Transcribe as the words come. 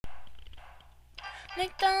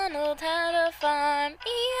MacDonald had a farm,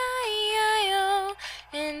 E-I-E-I-O,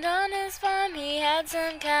 and on his farm he had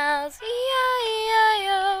some cows,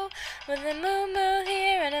 E-I-E-I-O, with a moo-moo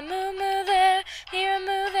here and a moo-moo there, here a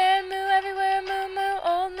moo, there a moo, everywhere moo-moo.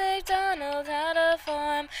 Old MacDonald had a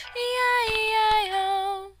farm,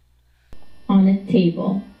 E-I-E-I-O. On a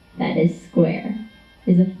table that is square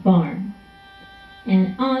is a farm,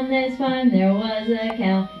 and on this farm there was a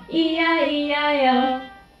cow, E-I-E-I-O.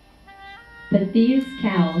 But these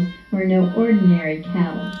cows were no ordinary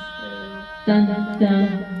cows. Dun dun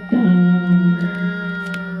dun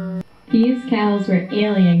dun. These cows were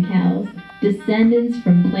alien cows, descendants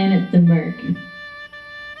from planet Demerk.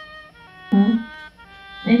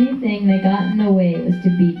 Anything that got in the way was to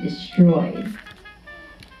be destroyed,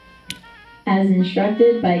 as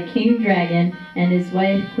instructed by King Dragon and his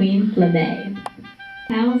wife Queen Flamme.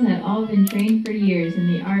 Cows had all been trained for years in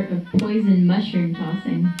the art of poison mushroom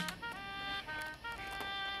tossing.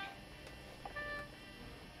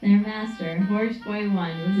 Their master, Horse Boy 1,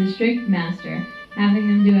 was a strict master, having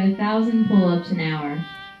them do 1,000 pull-ups an hour.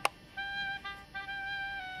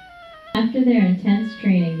 After their intense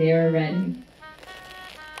training, they were ready.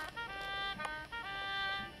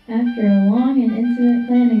 After a long and intimate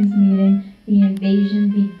plannings meeting, the invasion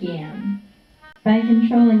began. By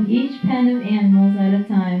controlling each pen of animals at a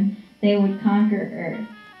time, they would conquer Earth.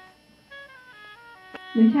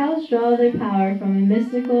 The cows draw their power from a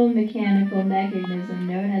mystical mechanical mechanism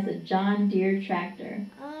known as a John Deere tractor.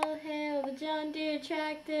 All hail the John Deere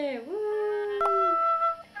tractor! Woo!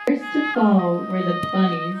 First to fall were the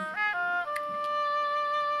bunnies,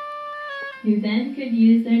 who then could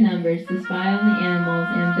use their numbers to spy on the animals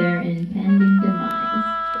and their impending demise.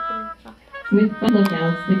 With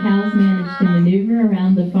lookouts, the cows managed to maneuver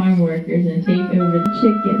around the farm workers and take over the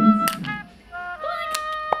chickens,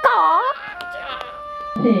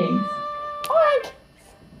 pigs,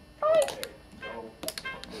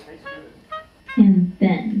 and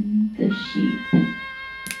then the sheep.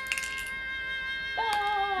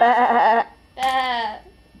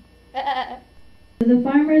 The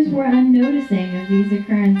farmers were unnoticing of these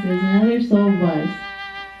occurrences. Another soul was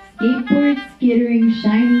skateboard skittering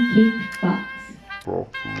shiny caked fox.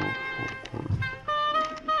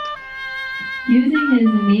 Using his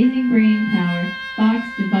amazing brain power, Fox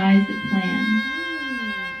devised a plan.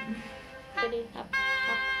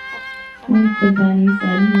 Once the bunny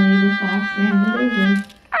suddenly, the fox ran it over.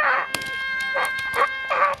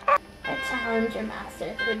 I challenge your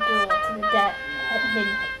master to a duel to the death at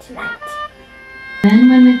midnight tonight. Then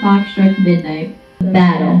when the clock struck midnight, the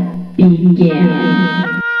battle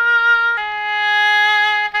began.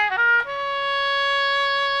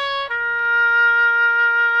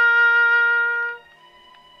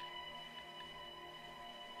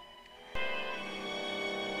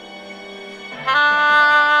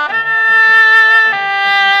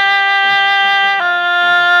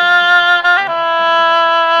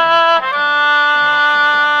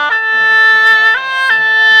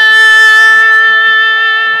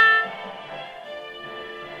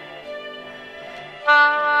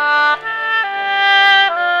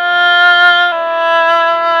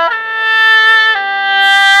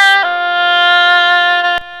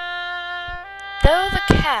 Though the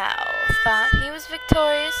cow thought he was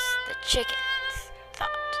victorious, the chickens thought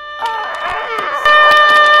otherwise.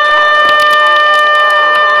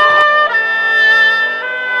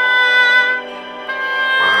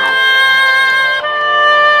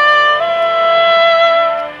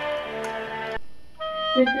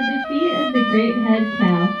 With the defeat of the great head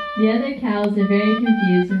cow, the other cows are very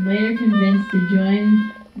confused and later convinced to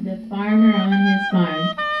join the farmer on his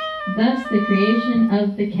farm. Thus the creation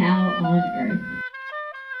of the cow on Earth.